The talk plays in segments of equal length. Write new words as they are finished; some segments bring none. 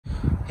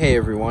Hey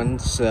everyone,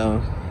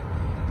 so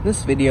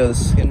this video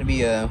is going to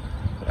be a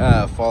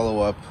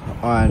follow-up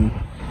on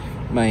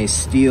my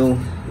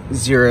Stihl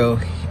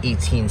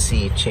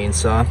 018c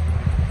chainsaw.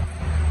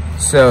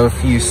 So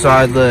if you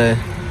saw the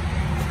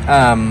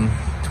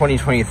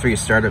 2023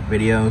 startup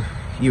video,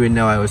 you would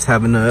know I was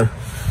having a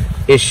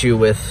issue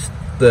with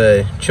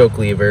the choke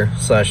lever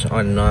 /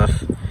 on and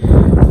off.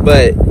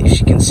 But as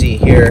you can see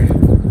here,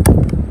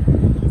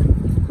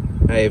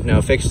 I have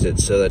now fixed it.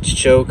 So that's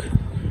choke,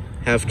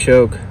 half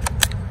choke,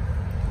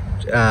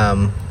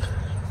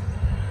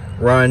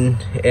 run,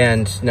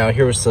 and now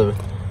here was the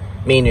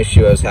main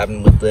issue I was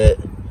having with it.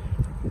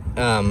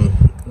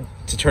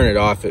 To turn it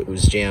off, it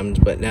was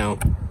jammed, but now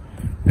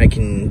I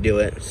can do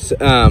it.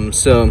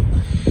 So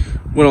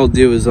what I'll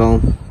do is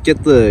I'll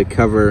get the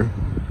cover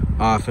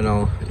off and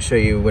I'll show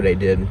you what I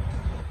did.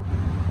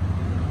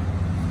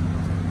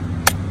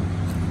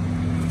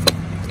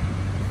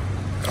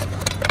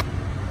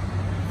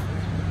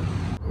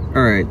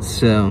 Alright,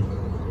 so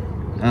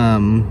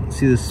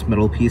see this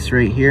metal piece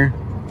right here?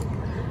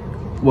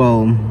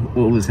 Well,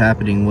 what was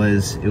happening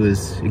was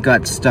it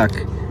got stuck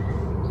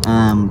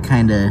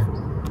kind of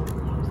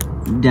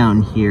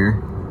down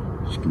here,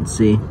 as you can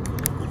see.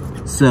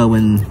 So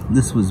when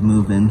this was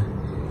moving,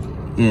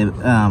 it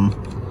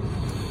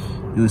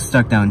was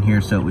stuck down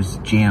here, so it was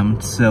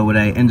jammed. So what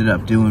I ended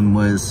up doing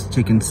was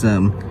taking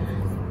some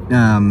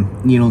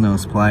needle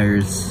nose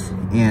pliers,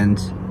 and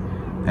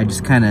I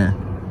just kind of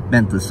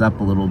bent this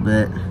up a little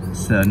bit.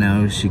 So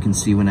now, as you can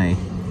see, when I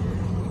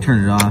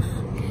turn it off,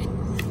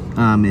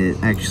 it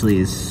actually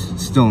is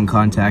still in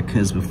contact,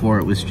 because before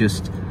it was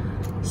just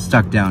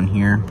stuck down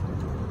here.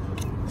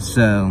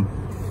 So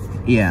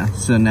yeah,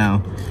 so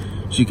now,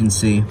 as you can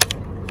see,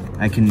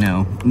 I can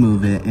now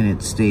move it and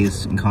it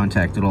stays in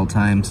contact at all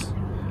times.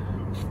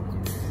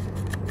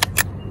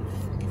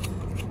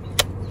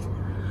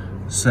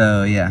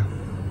 So yeah,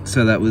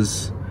 so that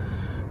was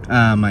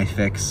my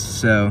fix.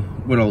 So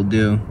what I'll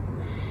do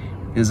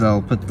is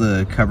I'll put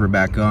the cover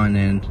back on,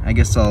 and I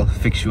guess I'll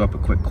fix you up a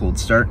quick cold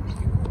start.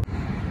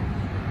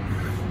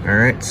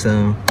 Alright,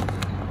 so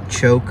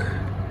choke,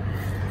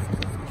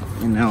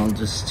 and now I'll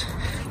just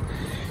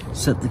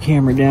set the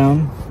camera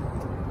down,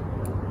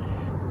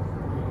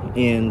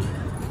 and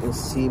we'll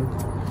see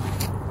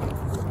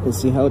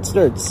how it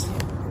starts.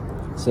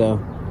 So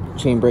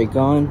chain brake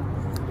on,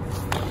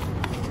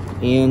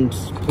 and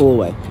pull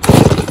away.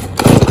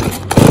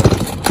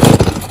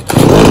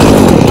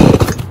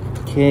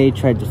 Okay,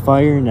 tried to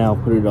fire, now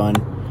put it on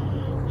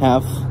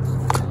half.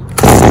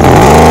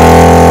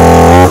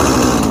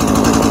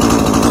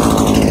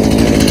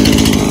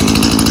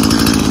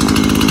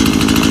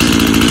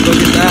 Look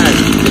at that,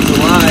 it's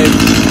alive.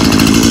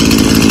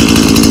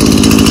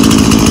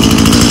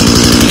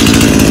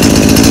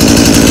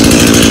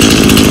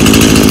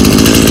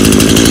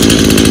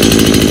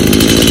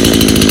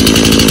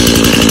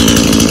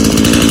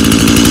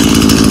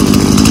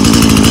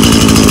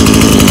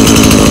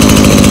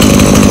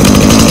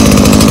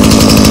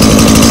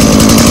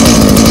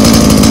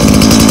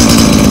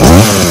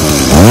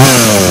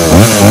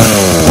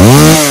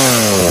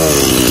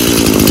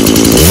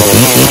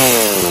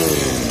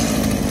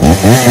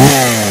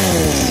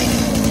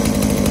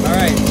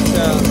 Alright,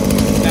 so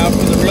now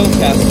for the real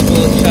test.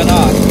 Will it shut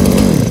off?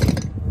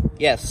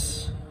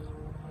 Yes.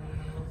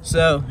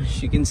 So,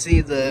 as you can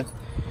see, the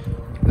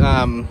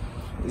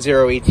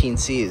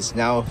 018c is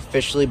now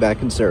officially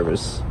back in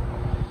service.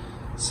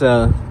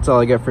 So, that's all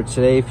I got for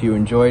today. If you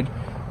enjoyed,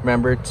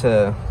 remember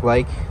to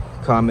like,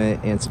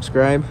 comment, and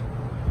subscribe.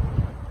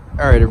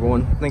 Alright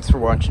everyone, thanks for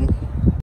watching.